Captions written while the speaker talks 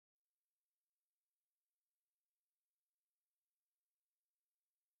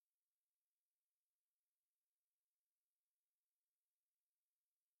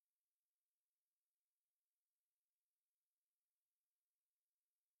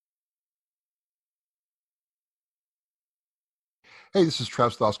Hey, this is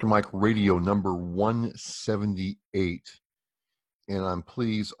Travis with Oscar Mike Radio number 178. And I'm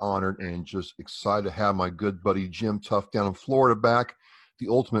pleased, honored, and just excited to have my good buddy Jim Tuff down in Florida back, the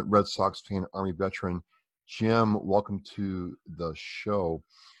ultimate Red Sox fan, Army veteran. Jim, welcome to the show.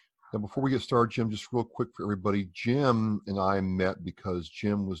 Now, before we get started, Jim, just real quick for everybody, Jim and I met because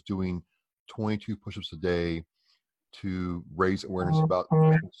Jim was doing 22 push-ups a day to raise awareness about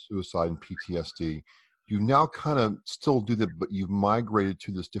suicide and PTSD. You now kind of still do that, but you've migrated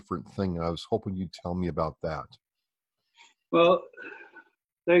to this different thing. And I was hoping you'd tell me about that. Well,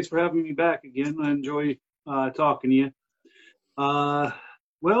 thanks for having me back again. I enjoy talking to you.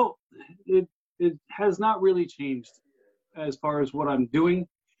 Well, it has not really changed as far as what I'm doing,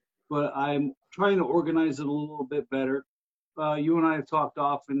 but I'm trying to organize it a little bit better. You and I have talked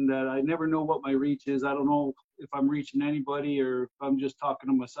often that I never know what my reach is. I don't know if I'm reaching anybody or if I'm just talking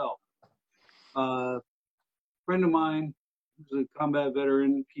to myself. Friend of mine who's a combat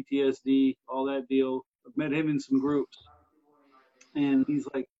veteran, PTSD, all that deal. I've met him in some groups, and he's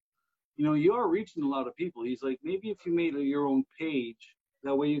like, you are reaching a lot of people. He's like, maybe if you made your own page,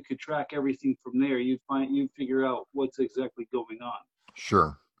 that way you could track everything from there. You'd figure out what's exactly going on.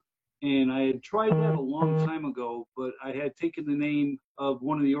 Sure. And I had tried that a long time ago, but I had taken the name of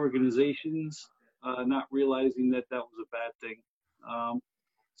one of the organizations, not realizing that was a bad thing.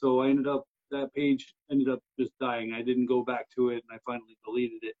 So that page ended up just dying. I didn't go back to it, and I finally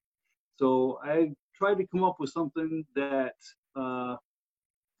deleted it. So I tried to come up with something that kind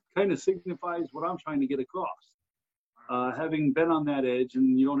of signifies what I'm trying to get across. Having been on that edge,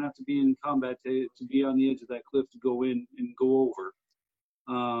 and you don't have to be in combat to be on the edge of that cliff to go in and go over.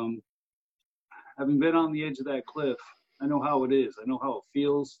 Having been on the edge of that cliff, I know how it is. I know how it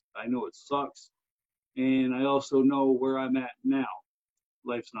feels. I know it sucks. And I also know where I'm at now.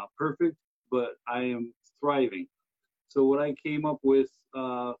 Life's not perfect, but I am thriving. So what I came up with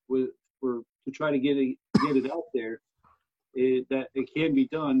to try to get it out there, that it can be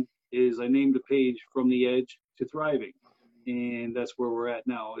done, is I named a page From the Edge to Thriving, and that's where we're at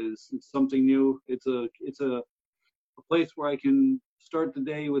now. It's something new. It's a place where I can start the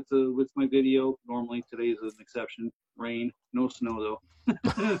day with my video. Normally today is an exception. Rain, no snow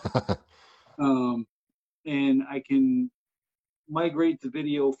though. And I can migrate the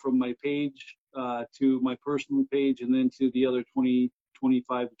video from my page to my personal page, and then to the other 20,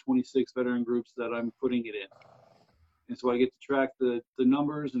 25 to 26 veteran groups that I'm putting it in. And so I get to track the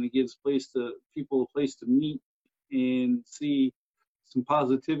numbers, and it gives people a place to meet and see some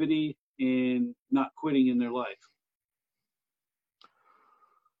positivity and not quitting in their life.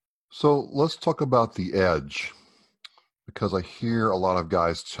 So let's talk about the edge, because I hear a lot of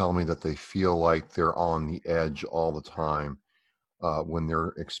guys tell me that they feel like they're on the edge all the time when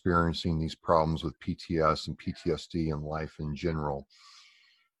they're experiencing these problems with PTS and PTSD and life in general.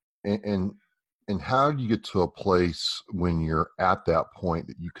 And how do you get to a place when you're at that point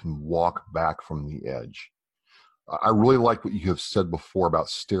that you can walk back from the edge? I really like what you have said before about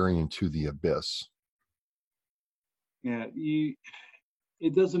staring into the abyss. Yeah,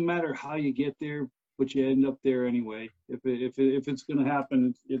 it doesn't matter how you get there, but you end up there anyway. If it's going to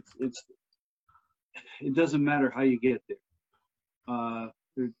happen, it doesn't matter how you get there.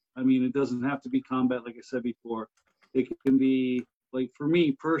 It doesn't have to be combat, like I said before. It can be, like, for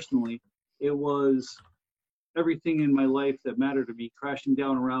me personally, it was everything in my life that mattered to me crashing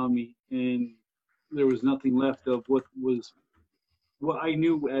down around me, and there was nothing left of what I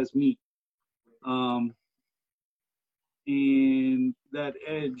knew as me. And that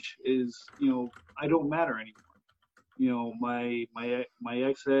edge is, I don't matter anymore. My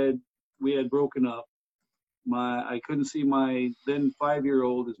ex we had broken up. I couldn't see my then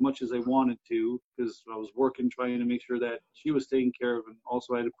 5-year-old as much as I wanted to, because I was working, trying to make sure that she was taken care of, and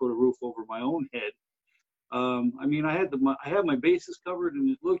also I had to put a roof over my own head. I had my bases covered and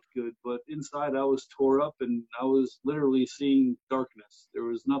it looked good, but inside I was tore up, and I was literally seeing darkness. There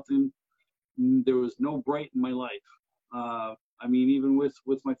was no bright in my life. Even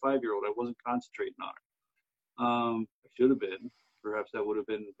with my 5-year-old, I wasn't concentrating on her. I should have been. Perhaps that would have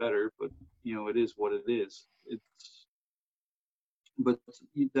been better, but it is what it is. But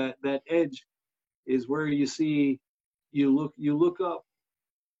that edge is where you look up,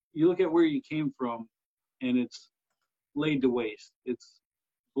 you look at where you came from, and it's laid to waste. It's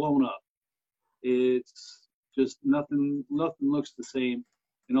blown up. It's just nothing looks the same.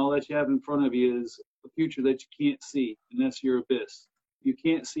 And all that you have in front of you is a future that you can't see, and that's your abyss. You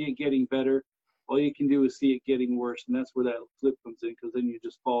can't see it getting better. All you can do is see it getting worse, and that's where that flip comes in, because then you're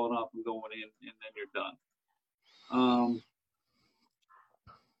just falling off and going in, and then you're done.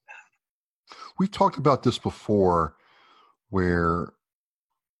 We've talked about this before, where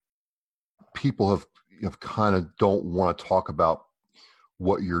people have kind of don't want to talk about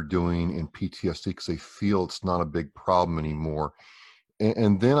what you're doing in PTSD because they feel it's not a big problem anymore.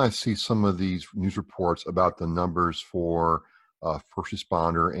 And then I see some of these news reports about the numbers for first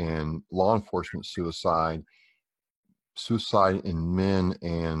responder and law enforcement suicide in men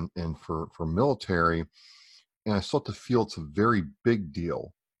and for military. And I start to feel it's a very big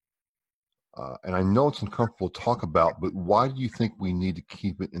deal. And I know it's uncomfortable to talk about, but why do you think we need to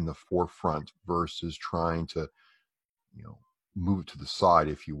keep it in the forefront versus trying to, move it to the side,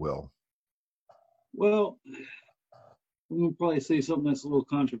 if you will? Well, I'm going to probably say something that's a little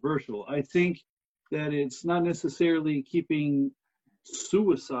controversial. I think that it's not necessarily keeping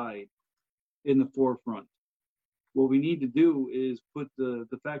suicide in the forefront. What we need to do is put the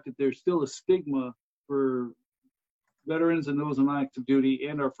fact that there's still a stigma for veterans and those on active duty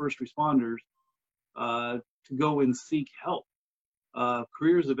and our first responders to go and seek help.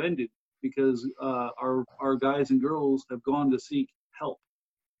 Careers have ended because our guys and girls have gone to seek help,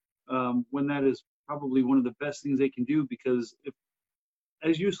 when that is probably one of the best things they can do, because if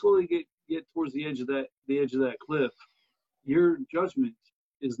as you slowly get towards the edge of that cliff, your judgment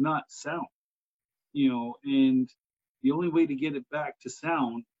is not sound, and the only way to get it back to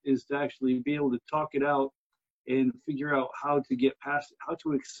sound is to actually be able to talk it out and figure out how to get past it, how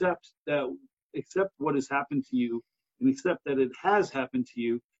to accept what has happened to you and accept that it has happened to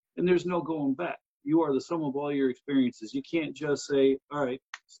you, and there's no going back. You are the sum of all your experiences. You can't just say, all right,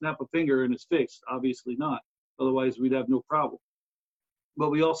 snap a finger and it's fixed. Obviously not. Otherwise, we'd have no problem. But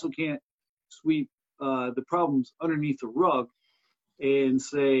we also can't sweep the problems underneath the rug and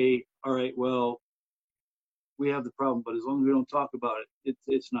say, all right, well, we have the problem, but as long as we don't talk about it,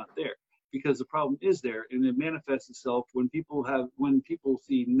 it's not there. Because the problem is there, and it manifests itself when people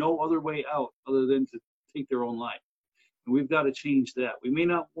see no other way out other than to take their own life. And we've got to change that. We may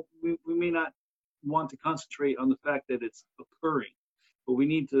not want to concentrate on the fact that it's occurring, but we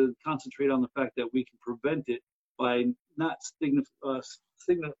need to concentrate on the fact that we can prevent it by not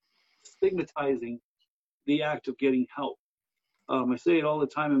stigmatizing the act of getting help. I say it all the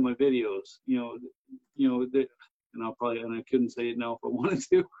time in my videos, and I couldn't say it now if I wanted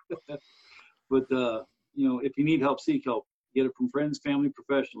to, but if you need help, seek help. Get it from friends, family,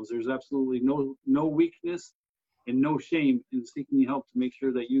 professionals. There's absolutely no weakness and no shame in seeking help to make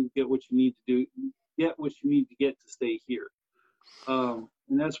sure that you get what you need to get to stay here. And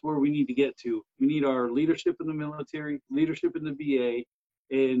that's where we need to get to. We need our leadership in the military, leadership in the VA,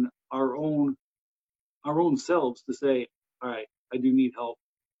 and our own selves to say, all right, I do need help.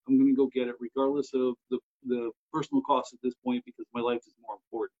 I'm going to go get it, regardless of the personal cost at this point, because my life is more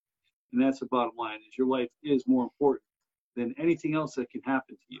important. And that's the bottom line: is your life is more important than anything else that can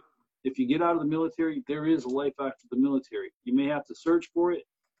happen to you. If you get out of the military, there is a life after the military. You may have to search for it,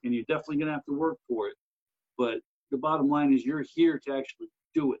 and you're definitely going to have to work for it. But the bottom line is you're here to actually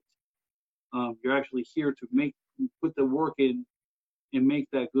do it. You're actually here to put the work in and make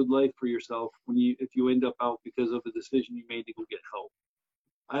that good life for yourself if you end up out because of a decision you made to go get help.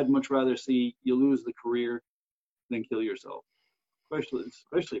 I'd much rather see you lose the career than kill yourself,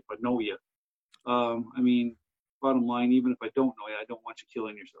 especially if I know you. Bottom line, even if I don't know you, I don't want you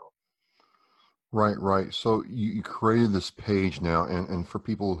killing yourself. Right. So you created this page now, and for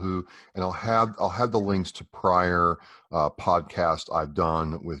people who, and I'll have the links to prior podcasts I've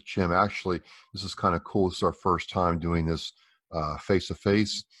done with Jim. Actually, this is kind of cool. This is our first time doing this face to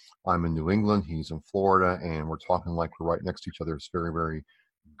face. I'm in New England, he's in Florida, and we're talking like we're right next to each other. It's very, very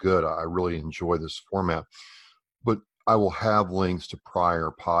good. I really enjoy this format. But I will have links to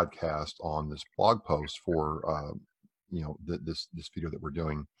prior podcasts on this blog post for this video that we're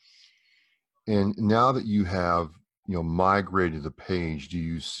doing. And now that you have, migrated the page, do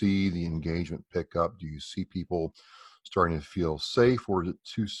you see the engagement pick up? Do you see people starting to feel safe, or is it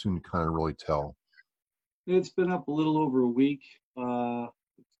too soon to kind of really tell? It's been up a little over a week.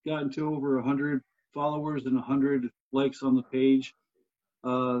 It's gotten to over 100 followers and 100 likes on the page.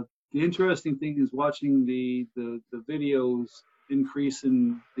 The interesting thing is watching the videos increase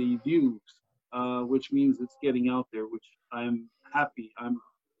in the views, which means it's getting out there, which I'm happy. I'm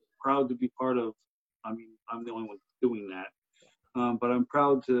proud to be part of. I'm the only one doing that, but I'm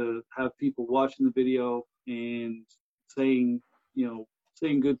proud to have people watching the video and saying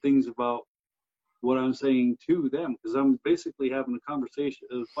good things about what I'm saying to them, because I'm basically having a conversation,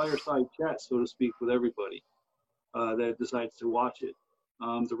 a fireside chat, so to speak, with everybody that decides to watch it.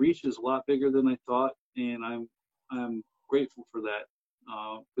 The reach is a lot bigger than I thought, and I'm grateful for that,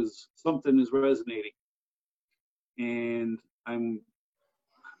 because something is resonating, and I'm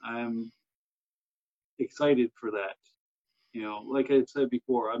excited for that. You know, like I said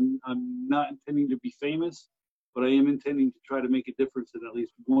before, I'm not intending to be famous, but I am intending to try to make a difference in at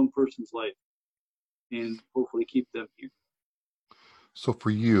least one person's life, and hopefully keep them here. So for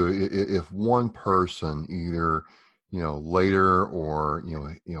you, if one person either, later or,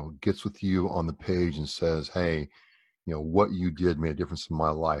 gets with you on the page and says, hey, what you did made a difference in my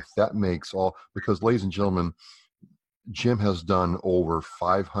life, that makes all, because ladies and gentlemen, Jim has done over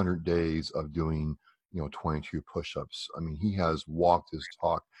 500 days of doing, 22 push-ups. I mean, he has walked his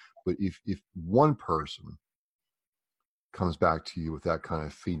talk. But if one person comes back to you with that kind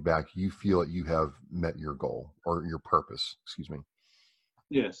of feedback, you feel that you have met your goal or your purpose, excuse me.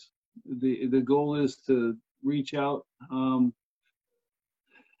 Yes, the goal is to reach out.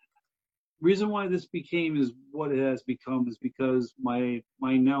 Reason why this became is what it has become is because my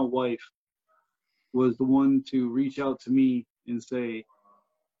now wife was the one to reach out to me and say,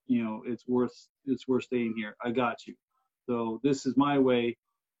 you know, it's worth staying here. I got you. So this is my way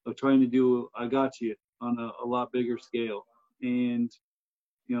of trying to do I got you on a lot bigger scale. And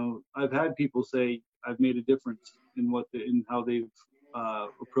you know, I've had people say I've made a difference in how they've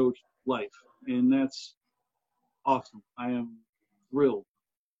approached life, and that's awesome. I am thrilled,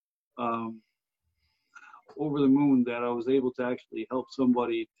 um, over the moon that I was able to actually help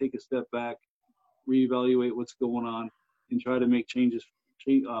somebody take a step back, reevaluate what's going on, and try to make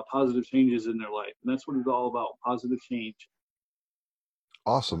positive changes in their life. And that's what it's all about: positive change.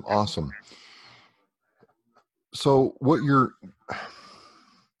 Awesome, awesome. So what you're,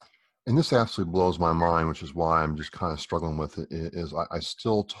 and this absolutely blows my mind, which is why I'm just kind of struggling with it, is I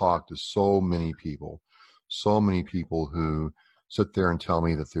still talk to so many people who sit there and tell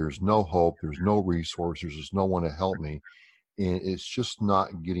me that there's no hope, there's no resources, there's no one to help me, and it's just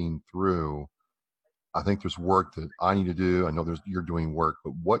not getting through. I think there's work that I need to do. I know you're doing work,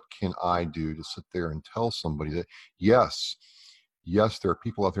 but what can I do to sit there and tell somebody that yes, there are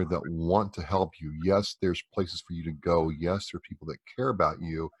people out there that want to help you. Yes, there's places for you to go. Yes, there are people that care about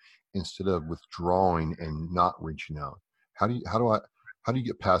you, instead of withdrawing and not reaching out. How do you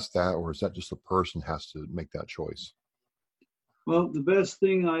get past that, or is that just the person has to make that choice? Well, the best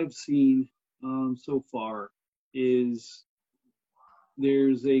thing I've seen so far is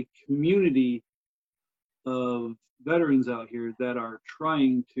there's a community of veterans out here that are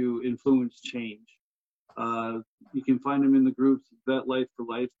trying to influence change. You can find them in the groups Vet Life for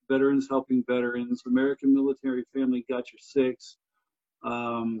Life, Veterans Helping Veterans, American Military Family Got Your Six.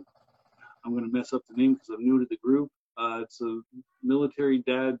 Um, I'm going to mess up the name because I'm new to the group. It's a Military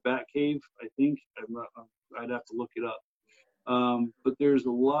Dad Bat Cave, I think. I'd have to look it up. But there's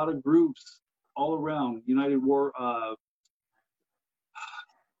a lot of groups all around United War,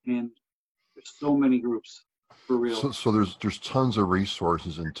 and there's so many groups for real. So there's tons of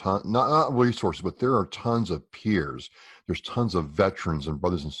resources and not resources, but there are tons of peers. There's tons of veterans and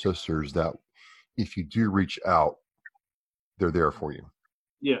brothers and sisters that, if you do reach out, they're there for you.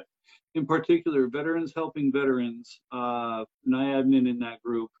 Yeah. In particular, Veterans Helping Veterans, and I admin in that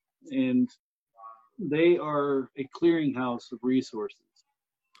group, and they are a clearinghouse of resources.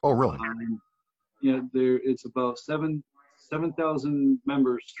 Oh, really? Yeah, it's about 7,000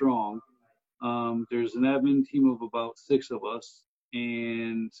 members strong. There's an admin team of about 6 of us,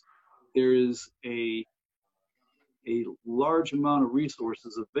 and there is a large amount of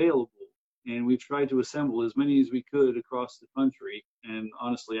resources available, and we've tried to assemble as many as we could across the country. And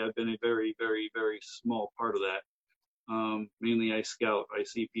honestly, I've been a very, very, very small part of that. Mainly I scout. I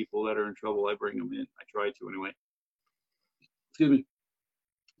see people that are in trouble, I bring them in. I try to anyway. Excuse me.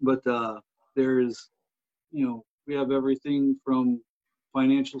 But there's, you know, we have everything from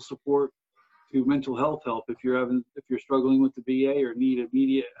financial support to mental health help. If you're struggling with the VA or need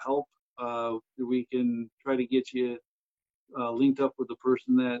immediate help, we can try to get you linked up with a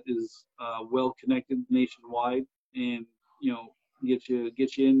person that is well connected nationwide, and you know, get you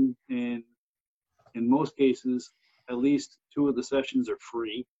in. And in most cases, at least 2 of the sessions are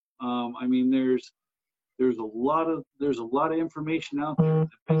free. I mean, there's a lot of information out there.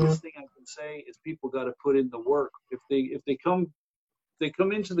 The biggest thing I can say is people got to put in the work. If they come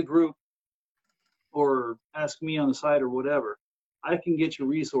into the group or ask me on the side or whatever, I can get you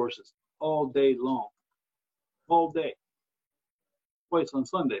resources all day long, all day. Twice on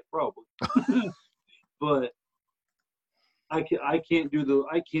Sunday, probably. But I cannot do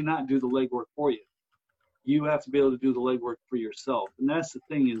the legwork for you. You have to be able to do the legwork for yourself. And that's the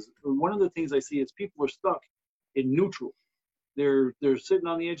thing, is one of the things I see is people are stuck in neutral. They're sitting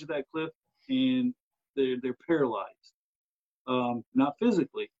on the edge of that cliff, and they're paralyzed. Not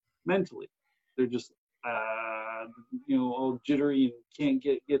physically, mentally. They're just all jittery and can't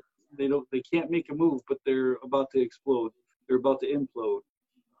get they can't make a move, but they're about to explode. They're about to implode.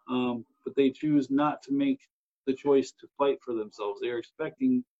 But they choose not to make the choice to fight for themselves. They are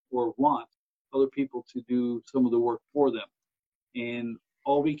expecting or want other people to do some of the work for them. And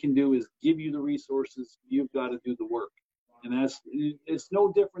all we can do is give you the resources. You've got to do the work. And it's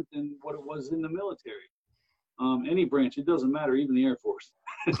no different than what it was in the military. Any branch, it doesn't matter, even the Air Force.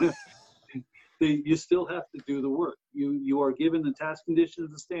 You still have to do the work. You are given the task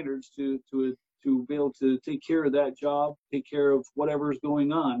conditions and standards to be able to take care of that job, take care of whatever's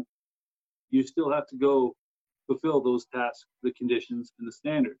going on. You still have to go fulfill those tasks, the conditions, and the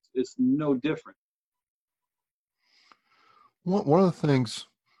standards. It's no different. One of the things,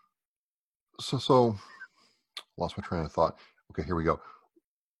 so lost my train of thought. Okay, here we go.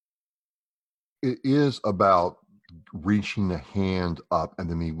 It is about reaching the hand up and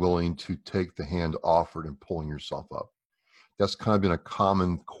then be willing to take the hand offered and pulling yourself up. That's kind of been a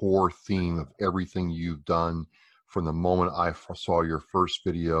common core theme of everything you've done from the moment I saw your first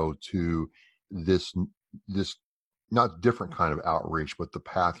video to this not different kind of outreach, but the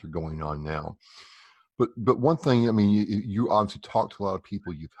path you're going on now. But one thing, I mean, you obviously talk to a lot of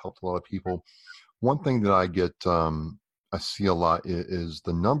people, you've helped a lot of people. One thing that I get, I see a lot is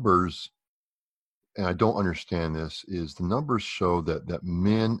the numbers, and I don't understand this, is the numbers show that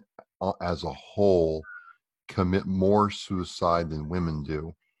men as a whole commit more suicide than women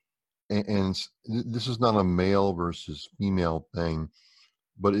do. And this is not a male versus female thing,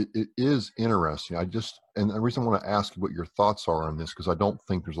 but it is interesting. And the reason I want to ask you what your thoughts are on this, because I don't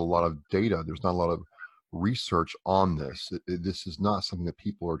think there's a lot of data, there's not a lot of research on this. This is not something that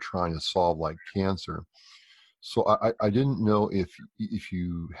people are trying to solve like cancer. So I didn't know if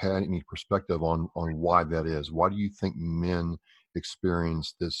you had any perspective on why that is. Why do you think men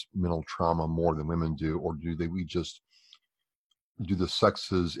experience this mental trauma more than women do, or do the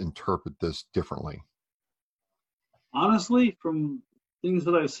sexes interpret this differently? Honestly, from things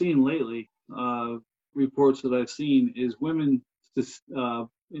that I've seen lately, reports that I've seen, is women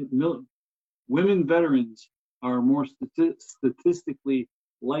veterans are more statistically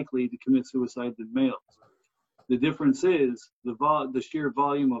likely to commit suicide than males. The difference is the sheer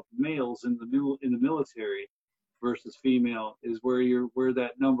volume of males in the military versus female is where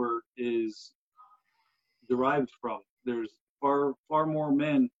that number is derived from. There's far more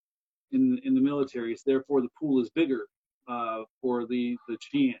men in the military, so therefore the pool is bigger for the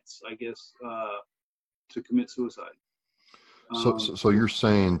chance, I guess, to commit suicide. So you're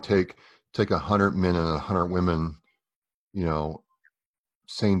saying take 100 men and 100 women,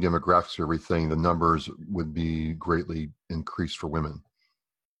 same demographics, everything, the numbers would be greatly increased for women.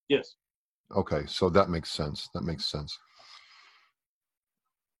 Yes. Okay, so that makes sense.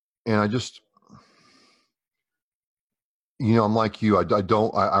 And I just, I'm like you.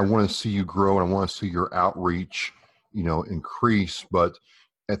 I want to see you grow, and I want to see your outreach, increase. But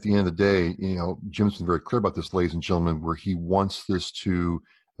at the end of the day, Jim's been very clear about this, ladies and gentlemen, where he wants this to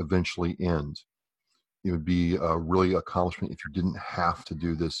eventually end. It would be a really accomplishment if you didn't have to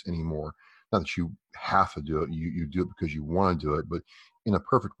do this anymore. Not that you have to do it, you do it because you want to do it, but in a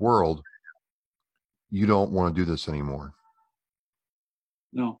perfect world, you don't want to do this anymore.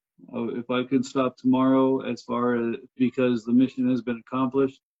 No. If I could stop tomorrow, because the mission has been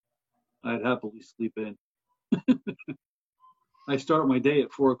accomplished, I'd happily sleep in. I start my day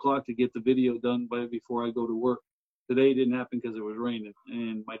at 4 o'clock to get the video done before I go to work. Today didn't happen because it was raining,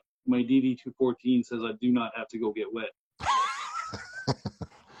 and my DD-214 says I do not have to go get wet.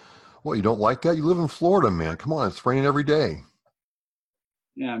 Well, you don't like that? You live in Florida, man. Come on, it's raining every day.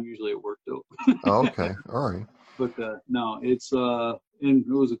 Yeah, I'm usually at work though. Oh, okay, all right. But no, and it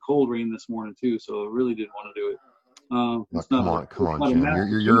was a cold rain this morning too, so I really didn't want to do it. Come on, Jim.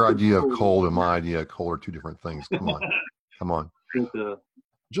 Your idea of cold and my idea of cold are two different things. Come on. But,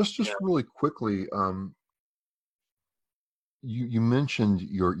 just really quickly, you mentioned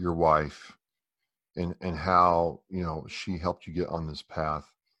your wife and how she helped you get on this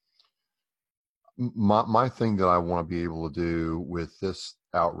path. My thing that I want to be able to do with this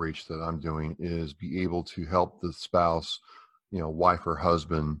outreach that I'm doing is be able to help the spouse, wife or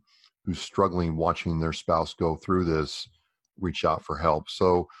husband who's struggling watching their spouse go through this, reach out for help.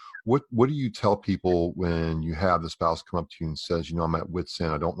 So what do you tell people when you have the spouse come up to you and says, I'm at wit's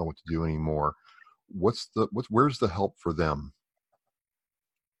end, I don't know what to do anymore? Where's the help for them?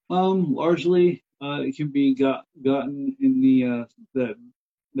 Largely, it can be gotten in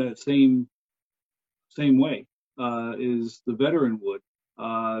that same way is the veteran would,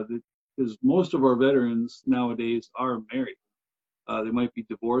 because most of our veterans nowadays are married. They might be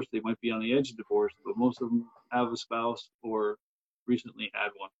divorced, they might be on the edge of divorce, but most of them have a spouse or recently had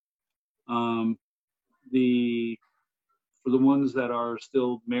one. The for the ones that are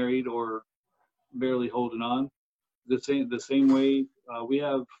still married or barely holding on, the same way we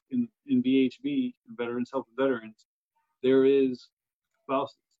have in VHV, Veterans Helping Veterans, there is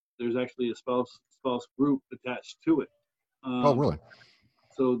spouses. There's actually a spouse group attached to it. Oh, really?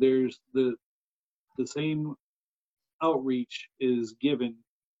 So there's the same outreach is given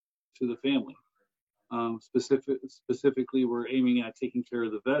to the family. Specifically, we're aiming at taking care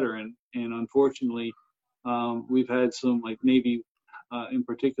of the veteran, and unfortunately, we've had some, like Navy, in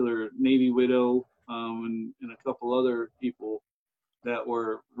particular, Navy widow, and a couple other people that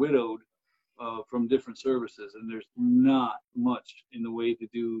were widowed from different services, and there's not much in the way to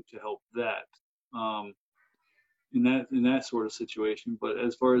do to help that. In that sort of situation. But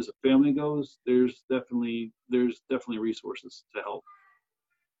as far as the family goes, there's definitely resources to help,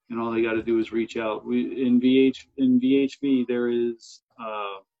 and all they got to do is reach out. In VHV there is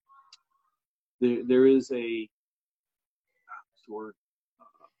there is a sort.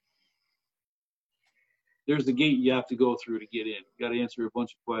 There's the gate you have to go through to get in. You got to answer a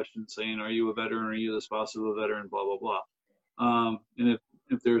bunch of questions saying, are you a veteran? Are you the spouse of a veteran? Blah, blah, blah. And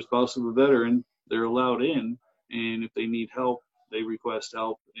if they're a spouse of a veteran, they're allowed in. And if they need help, they request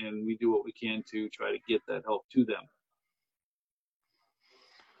help, and we do what we can to try to get that help to them.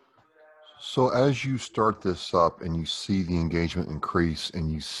 So as you start this up and you see the engagement increase and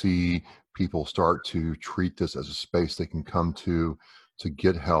you see people start to treat this as a space they can come to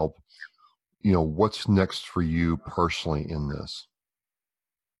get help, what's next for you personally in this?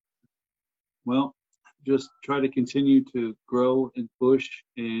 Well, just try to continue to grow and push,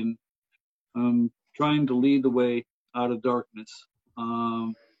 and trying to lead the way out of darkness.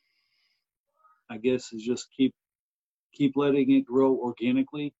 I guess is just keep letting it grow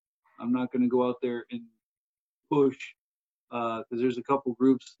organically. I'm not going to go out there and push, because there's a couple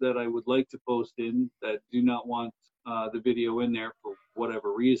groups that I would like to post in that do not want the video in there for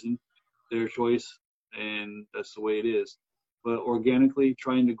whatever reason. Their choice, and that's the way it is. But organically,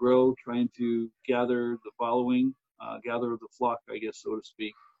 trying to grow, trying to gather the following, gather the flock, I guess, so to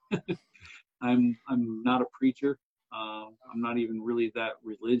speak. I'm not a preacher. I'm not even really that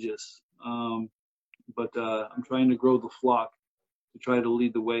religious. But I'm trying to grow the flock to try to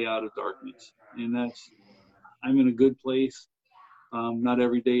lead the way out of darkness. And I'm in a good place. Not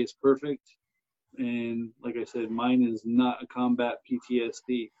every day is perfect. And like I said, mine is not a combat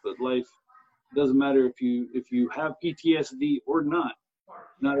PTSD, but life, it doesn't matter if you have PTSD or not.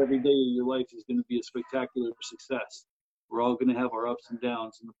 Not every day of your life is going to be a spectacular success. We're all going to have our ups and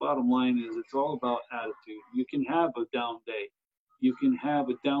downs. And the bottom line is it's all about attitude. You can have a down day. You can have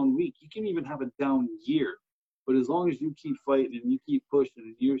a down week. You can even have a down year. But as long as you keep fighting and you keep pushing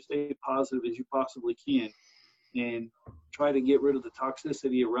and you stay positive as you possibly can, and try to get rid of the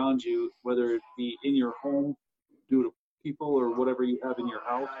toxicity around you, whether it be in your home due to people or whatever you have in your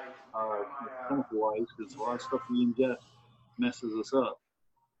house, chemical-wise, because a lot of stuff we ingest messes us up,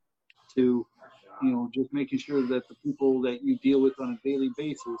 to just making sure that the people that you deal with on a daily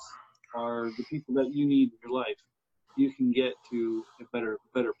basis are the people that you need in your life. You can get to a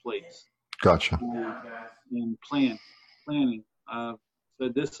better place. Gotcha. And planning. I've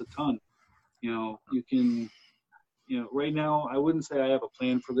said this a ton. You can. Right now, I wouldn't say I have a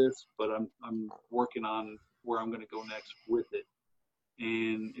plan for this, but I'm working on where I'm going to go next with it.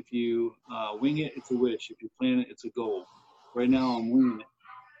 And if you wing it, it's a wish. If you plan it, it's a goal. Right now, I'm winging it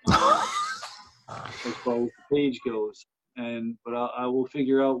as far as the page goes. But I will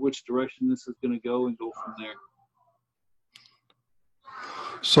figure out which direction this is going to go and go from there.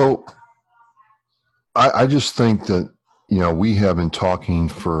 So I just think that, we have been talking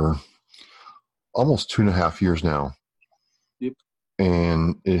for almost 2.5 years now. Yep.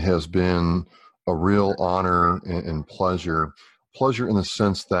 And it has been a real honor and pleasure. Pleasure in the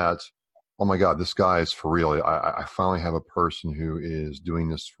sense that, oh my God, this guy is for real. I finally have a person who is doing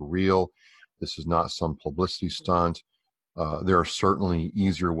this for real. This is not some publicity stunt. There are certainly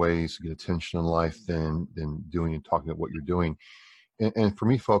easier ways to get attention in life than doing and talking about what you're doing. And for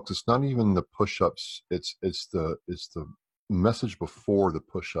me, folks, it's not even the push-ups. It's the message before the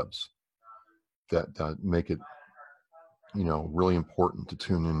push-ups that make it, really important to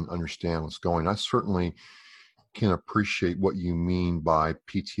tune in and understand what's going on. I certainly can appreciate what you mean by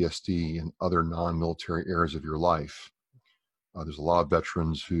PTSD and other non-military areas of your life. There's a lot of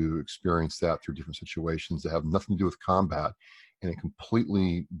veterans who experience that through different situations that have nothing to do with combat, and it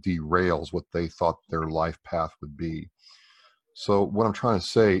completely derails what they thought their life path would be. So what I'm trying to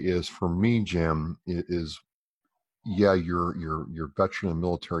say is, for me, Jim, is yeah, you're veteran and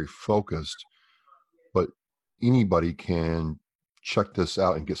military focused, but anybody can check this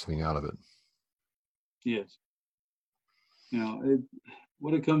out and get something out of it. Yes. You know,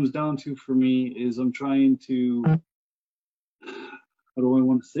 what it comes down to for me is I'm trying to, how do I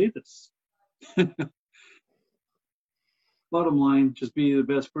want to say this? Bottom line, just be the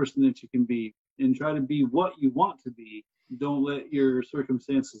best person that you can be and try to be what you want to be. Don't let your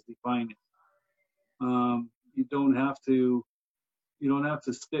circumstances define it. You don't have to,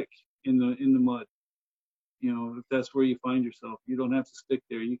 stick in the mud. You know, if that's where you find yourself, you don't have to stick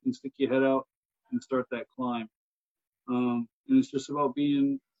there. You can stick your head out and start that climb. And it's just about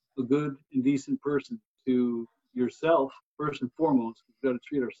being a good and decent person to yourself first and foremost. We've got to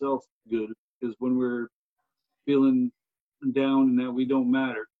treat ourselves good, because when we're feeling down and that we don't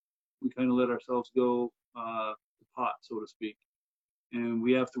matter, we kind of let ourselves go to pot, so to speak. And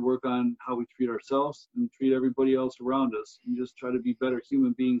we have to work on how we treat ourselves and treat everybody else around us, and just try to be better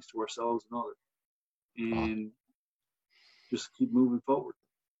human beings to ourselves and others, and just keep moving forward.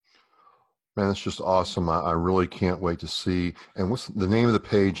 Man, that's just awesome. I really can't wait to see. And what's the name of the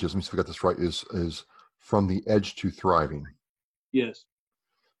page? Let me see if I got this right. Is From the Edge to Thriving. Yes.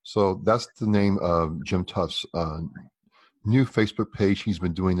 So that's the name of Jim Tuff's new Facebook page. He's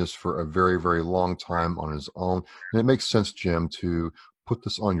been doing this for a very, very long time on his own. And it makes sense, Jim, to put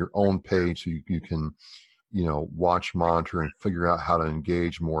this on your own page so you can, watch, monitor, and figure out how to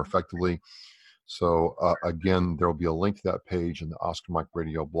engage more effectively. So again, there will be a link to that page in the Oscar Mike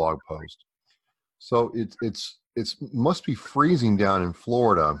Radio blog post. So it's must be freezing down in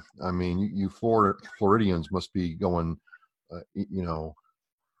Florida. I mean, you Floridians must be going,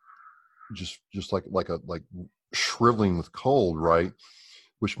 just like shriveling with cold, right?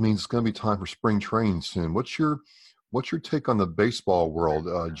 Which means it's going to be time for spring training soon. What's your take on the baseball world?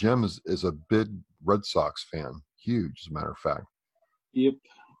 Jim is a big Red Sox fan, huge, as a matter of fact. Yep.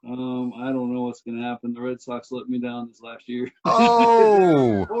 I don't know what's going to happen. The Red Sox let me down this last year.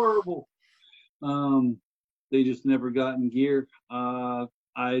 Oh, horrible. They just never got in gear. I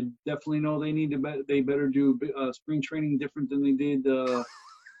definitely know they better do spring training different than they did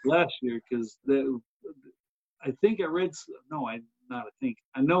last year, because I think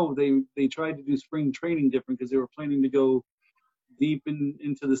I know they tried to do spring training different because they were planning to go deep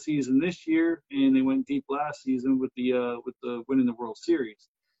into the season this year, and they went deep last season with the winning the World Series.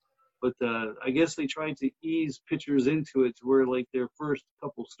 But I guess they tried to ease pitchers into it to where, like, their first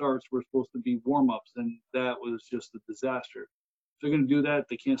couple starts were supposed to be warm-ups, and that was just a disaster. If they're going to do that,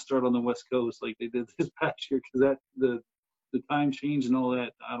 they can't start on the West Coast like they did this past year, because the time change and all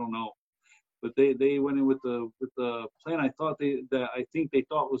that, I don't know. But they went in with the plan I think they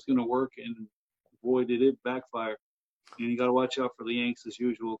thought was going to work, and boy, did it backfire. And you got to watch out for the Yanks as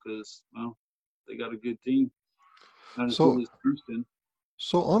usual, because, well, they got a good team. Not as good as Houston.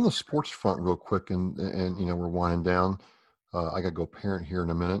 So on the sports front, real quick, and we're winding down. I got to go parent here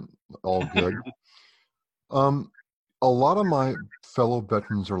in a minute. All good. A lot of my fellow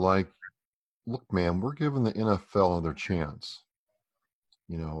veterans are like, look, man, we're giving the NFL another chance.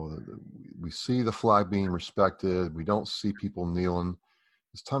 We see the flag being respected. We don't see people kneeling.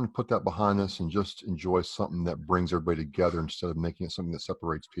 It's time to put that behind us and just enjoy something that brings everybody together instead of making it something that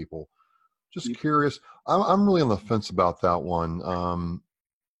separates people. Just curious. I'm really on the fence about that one.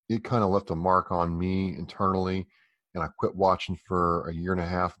 It kind of left a mark on me internally, and I quit watching for a year and a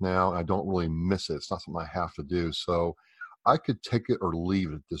half now. I don't really miss it. It's not something I have to do. So I could take it or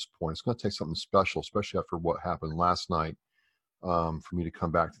leave it at this point. It's going to take something special, especially after what happened last night, for me to come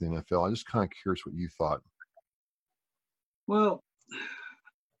back to the NFL. I'm just kind of curious what you thought. Well,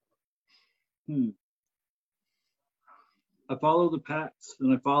 I follow the Pats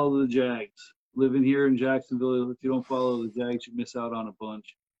and I follow the Jags. Living here in Jacksonville, if you don't follow the Jags, you miss out on a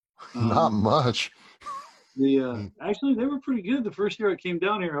bunch. Not much. Actually, they were pretty good the first year I came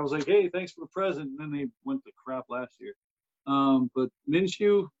down here. I was like, hey, thanks for the present. And then they went to crap last year. But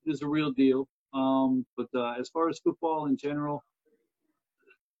Minshew is a real deal. But as far as football in general,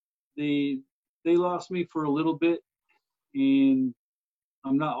 they lost me for a little bit, and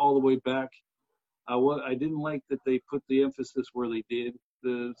I'm not all the way back. I didn't like that they put the emphasis where they did.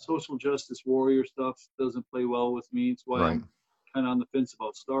 The social justice warrior stuff doesn't play well with me. It's why I'm kind of on the fence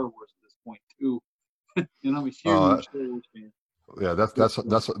about Star Wars at this point too. And I'm a huge Star Wars fan. Yeah, that's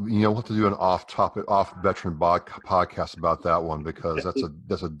we'll have to do an off veteran podcast about that one, because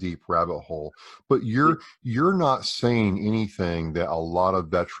that's a deep rabbit hole. But you're not saying anything that a lot of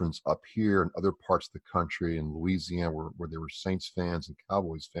veterans up here in other parts of the country, in Louisiana, where they were Saints fans and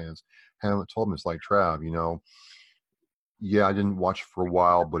Cowboys fans, haven't told me. It's like, Trav, yeah, I didn't watch for a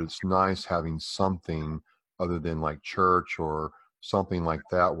while, but it's nice having something other than like church or something like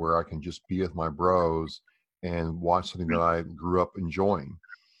that where I can just be with my bros and watch something that I grew up enjoying.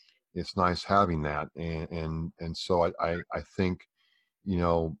 it's nice having that. And so I think, you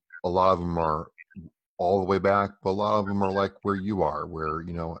know, a lot of them are all the way back, but a lot of them are like where you are, where,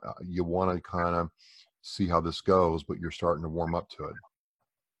 you know, you want to kind of see how this goes, but you're starting to warm up to it.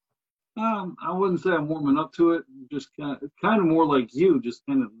 I wouldn't say I'm warming up to it. Just kind of more like you, just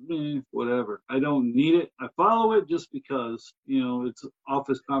kind of whatever. I don't need it. I follow it just because it's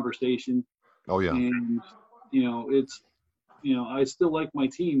office conversation, Oh yeah. and it's I still like my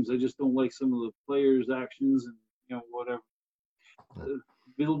teams. I just don't like some of the players' actions and whatever.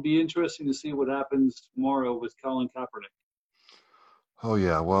 It'll be interesting to see what happens tomorrow with Colin Kaepernick. Oh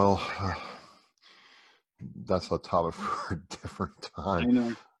yeah. Well, that's a topic for a different time. I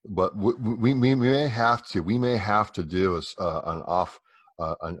know. But we may have to do an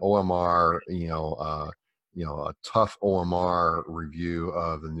OMR, a tough OMR review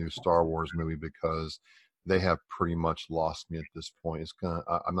of the new Star Wars movie, because they have pretty much lost me at this point.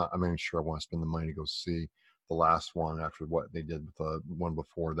 I'm not even sure I want to spend the money to go see the last one after what they did with the one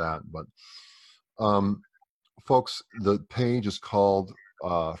before that. But folks, the page is called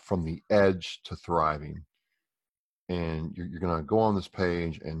From the Edge to Thriving. And you're going to go on this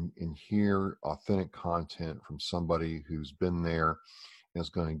page and hear authentic content from somebody who's been there and is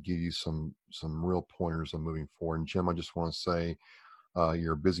going to give you some real pointers on moving forward. And Jim, I just want to say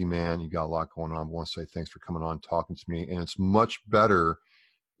you're a busy man. You got a lot going on. I want to say thanks for coming on, talking to me. And it's much better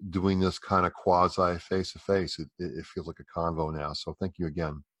doing this kind of quasi face-to-face. It feels like a convo now. So thank you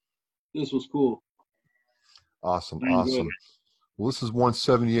again. This was cool. Awesome. Well, this is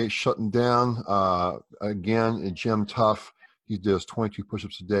 178 shutting down. Again, Jim Tough, he does 22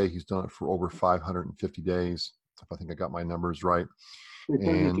 push-ups a day. He's done it for over 550 days, if I think I got my numbers right.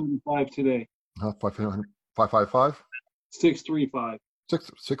 635 today. 555? 635.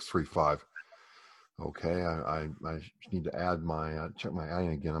 635. Okay, I need to add my check my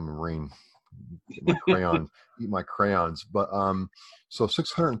adding again. I'm a Marine. Eat my crayons. But so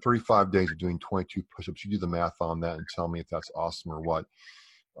 635 days of doing 22 push-ups. You do the math on that and tell me if that's awesome or what.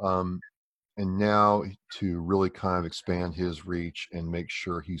 And now to really kind of expand his reach and make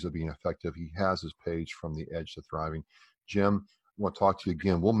sure he's being effective, he has his page From the Edge to Thriving. Jim, I want to talk to you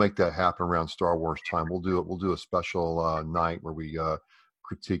again. We'll make that happen around Star Wars time. We'll do a special night where we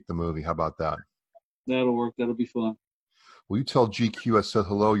critique the movie. How about that? That'll work. That'll be fun. Will you tell GQ I said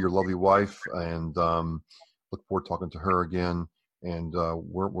hello, your lovely wife, and look forward to talking to her again. And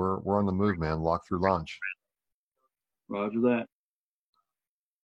we're on the move, man. Lock through lunch. Roger that.